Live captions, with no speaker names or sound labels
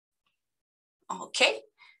Okay,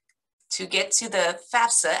 to get to the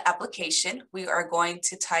FAFSA application, we are going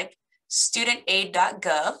to type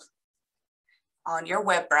studentaid.gov on your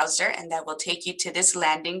web browser, and that will take you to this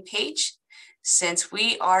landing page. Since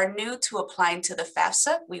we are new to applying to the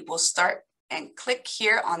FAFSA, we will start and click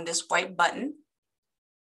here on this white button.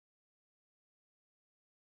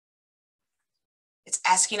 It's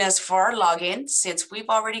asking us for our login. Since we've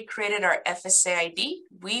already created our FSA ID,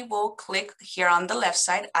 we will click here on the left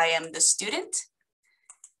side, I am the student,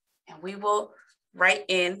 and we will write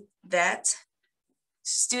in that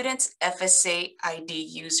student's FSA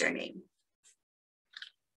ID username.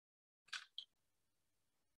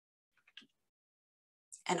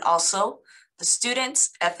 And also the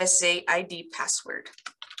student's FSA ID password.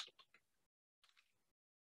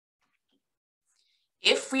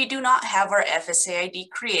 If we do not have our FSA ID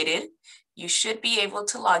created, you should be able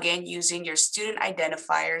to log in using your student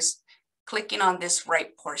identifiers, clicking on this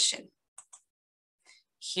right portion.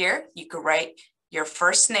 Here, you could write your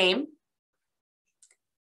first name.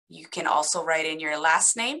 You can also write in your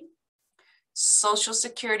last name, social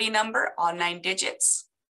security number, all 9 digits,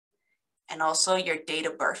 and also your date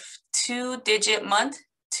of birth, 2-digit month,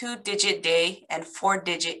 2-digit day, and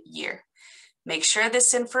 4-digit year. Make sure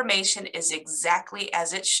this information is exactly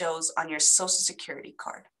as it shows on your social security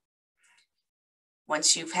card.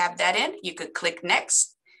 Once you've had that in, you could click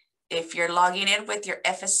next. If you're logging in with your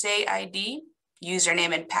FSA ID,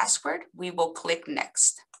 username and password, we will click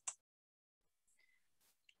next.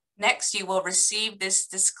 Next, you will receive this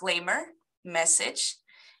disclaimer message,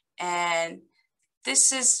 and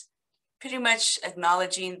this is pretty much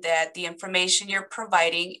acknowledging that the information you're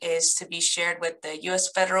providing is to be shared with the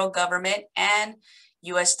U.S. federal government and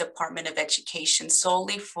U.S. Department of Education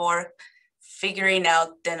solely for figuring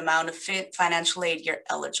out the amount of financial aid you're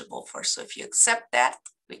eligible for. So if you accept that,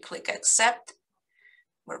 we click accept.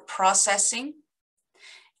 We're processing,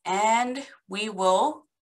 and we will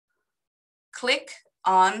click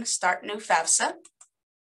on Start New FAFSA,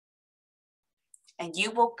 and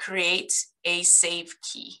you will create a save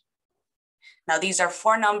key. Now, these are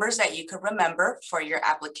 4 numbers that you could remember for your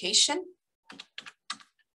application.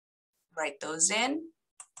 Write those in.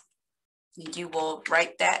 You will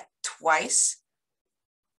write that twice,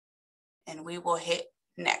 and we will hit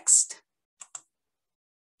next.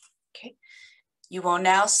 Okay. You will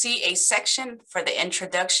now see a section for the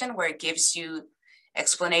introduction where it gives you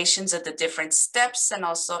explanations of the different steps and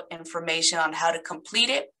also information on how to complete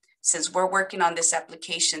it. Since we're working on this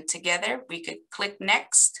application together, we could click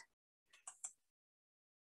next.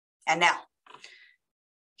 And now,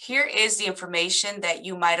 here is the information that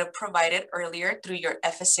you might have provided earlier through your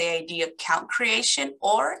FSA ID account creation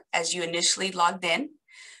or as you initially logged in.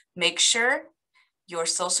 Make sure your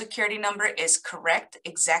social security number is correct,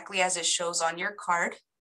 exactly as it shows on your card.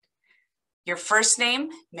 Your first name,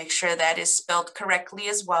 make sure that is spelled correctly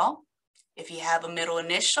as well. If you have a middle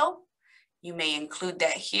initial, you may include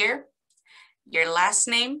that here. Your last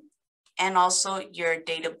name, and also your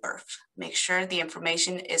date of birth. Make sure the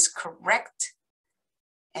information is correct,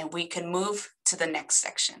 and we can move to the next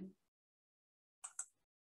section.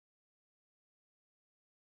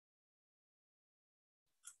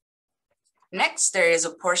 Next, there is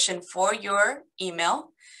a portion for your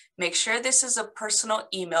email. Make sure this is a personal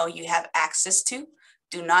email you have access to.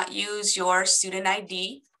 Do not use your student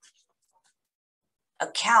ID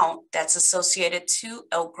account that's associated to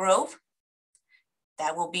Elk Grove.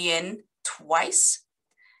 That will be in twice.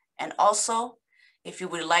 And also, if you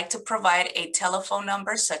would like to provide a telephone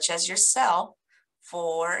number such as your cell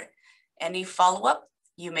for any follow-up,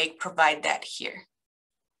 you may provide that here.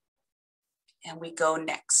 And we go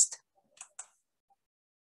next.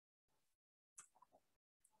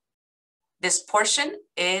 This portion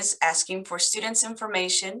is asking for students'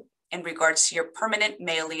 information in regards to your permanent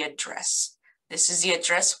mailing address. This is the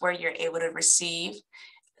address where you're able to receive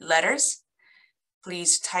letters.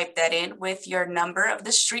 Please type that in with your number of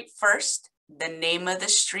the street first, the name of the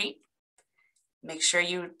street. Make sure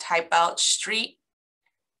you type out street.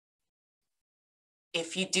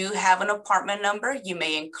 If you do have an apartment number, you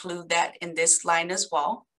may include that in this line as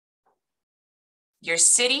well. Your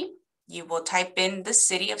city, you will type in the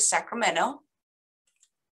city of Sacramento.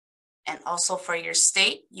 And also for your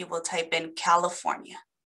state, you will type in California.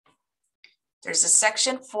 There's a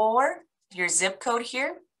section for your zip code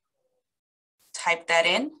here. Type that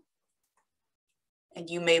in, and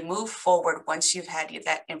you may move forward once you've had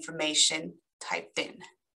that information typed in.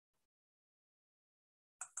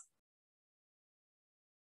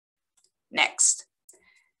 Next,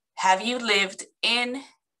 have you lived in,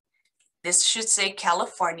 this should say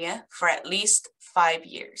California, for at least 5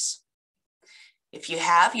 years? If you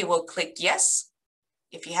have, you will click yes.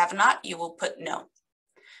 If you have not, you will put no.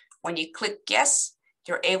 When you click yes,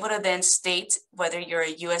 you're able to then state whether you're a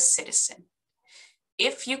US citizen.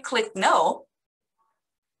 If you click no,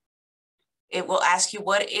 it will ask you,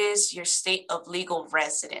 what is your state of legal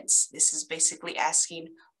residence? This is basically asking,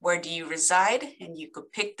 where do you reside? And you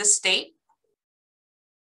could pick the state.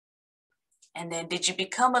 And then, did you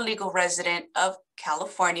become a legal resident of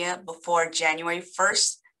California before January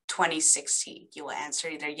 1st, 2016? You will answer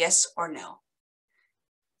either yes or no.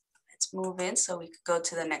 Let's move in so we could go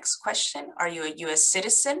to the next question. Are you a US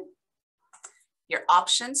citizen? Your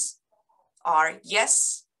options are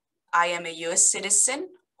yes, I am a US citizen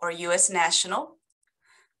or US national.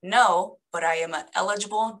 No, but I am an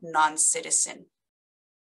eligible non-citizen.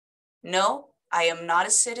 No, I am not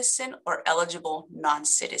a citizen or eligible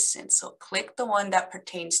non-citizen. So click the one that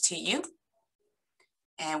pertains to you,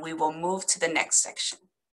 and we will move to the next section.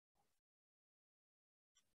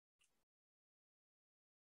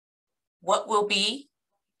 What will be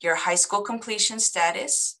your high school completion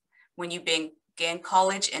status when you begin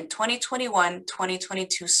college in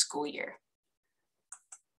 2021-2022 school year?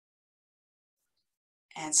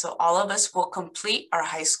 And so all of us will complete our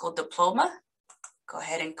high school diploma. Go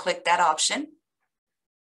ahead and click that option.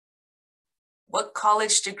 What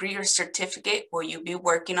college degree or certificate will you be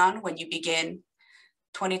working on when you begin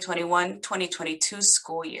 2021-2022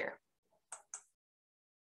 school year?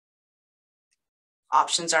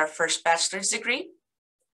 Options are first bachelor's degree.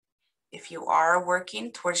 If you are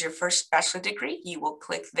working towards your first bachelor's degree, you will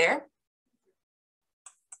click there.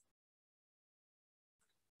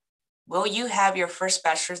 Will you have your first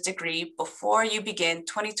bachelor's degree before you begin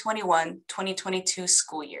 2021-2022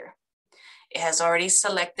 school year? It has already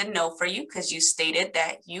selected no for you because you stated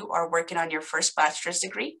that you are working on your first bachelor's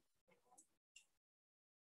degree.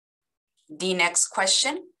 The next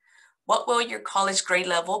question, what will your college grade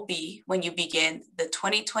level be when you begin the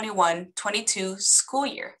 2021-22 school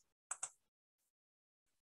year?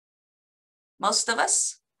 Most of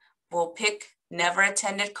us will pick never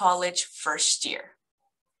attended college first year.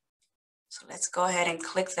 So let's go ahead and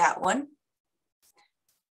click that one.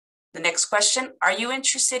 The next question, are you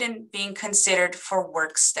interested in being considered for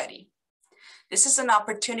work study? This is an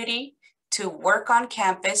opportunity to work on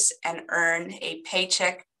campus and earn a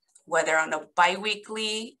paycheck, whether on a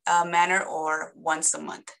biweekly manner or once a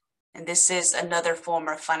month. And this is another form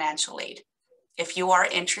of financial aid. If you are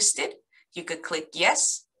interested, you could click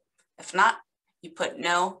yes. If not, you put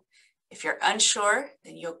no. If you're unsure,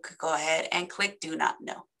 then you could go ahead and click do not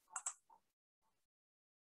know.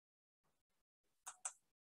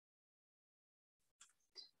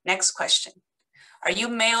 Next question, are you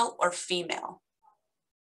male or female?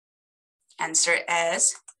 Answer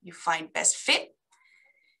as you find best fit.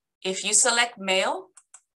 If you select male,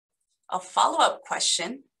 a follow-up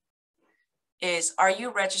question is, are you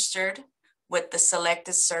registered with the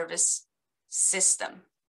selected service system?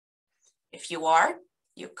 If you are,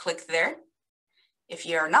 you click there. If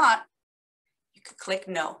you are not, you could click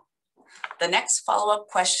no. The next follow-up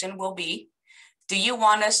question will be, do you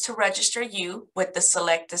want us to register you with the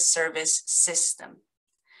selected service system?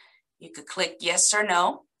 You could click yes or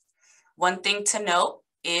no. One thing to note,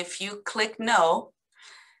 if you click no,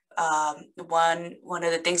 one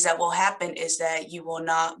of the things that will happen is that you will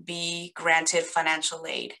not be granted financial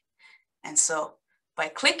aid. And so by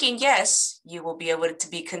clicking yes, you will be able to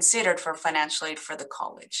be considered for financial aid for the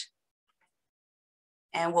college.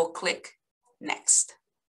 And we'll click next.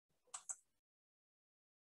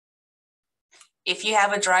 If you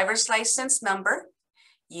have a driver's license number,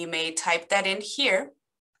 you may type that in here.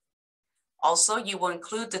 Also, you will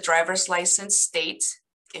include the driver's license state.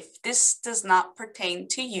 If this does not pertain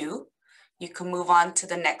to you, you can move on to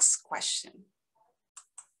the next question.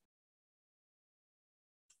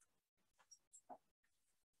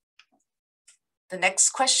 The next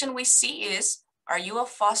question we see is, are you a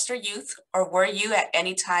foster youth or were you at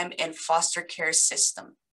any time in foster care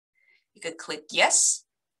system? You could click yes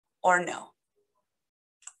or no.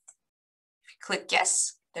 Click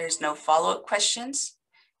yes, there's no follow-up questions.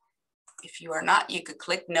 If you are not, you could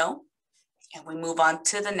click no, and we move on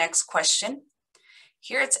to the next question.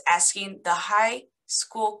 Here it's asking the highest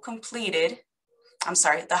school completed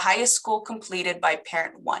by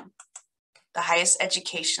parent one, the highest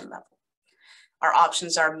education level. Our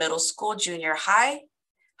options are middle school, junior high,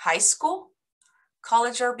 high school,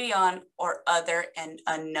 college or beyond, or other and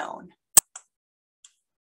unknown.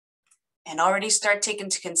 And already start taking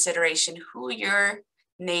into consideration who you're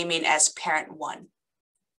naming as parent one.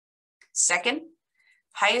 Second,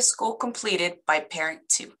 highest school completed by parent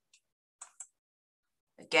two.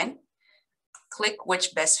 Again, click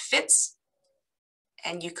which best fits.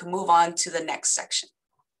 and you can move on to the next section.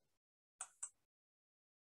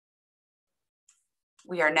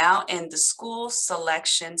 We are now in the school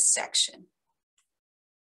selection section.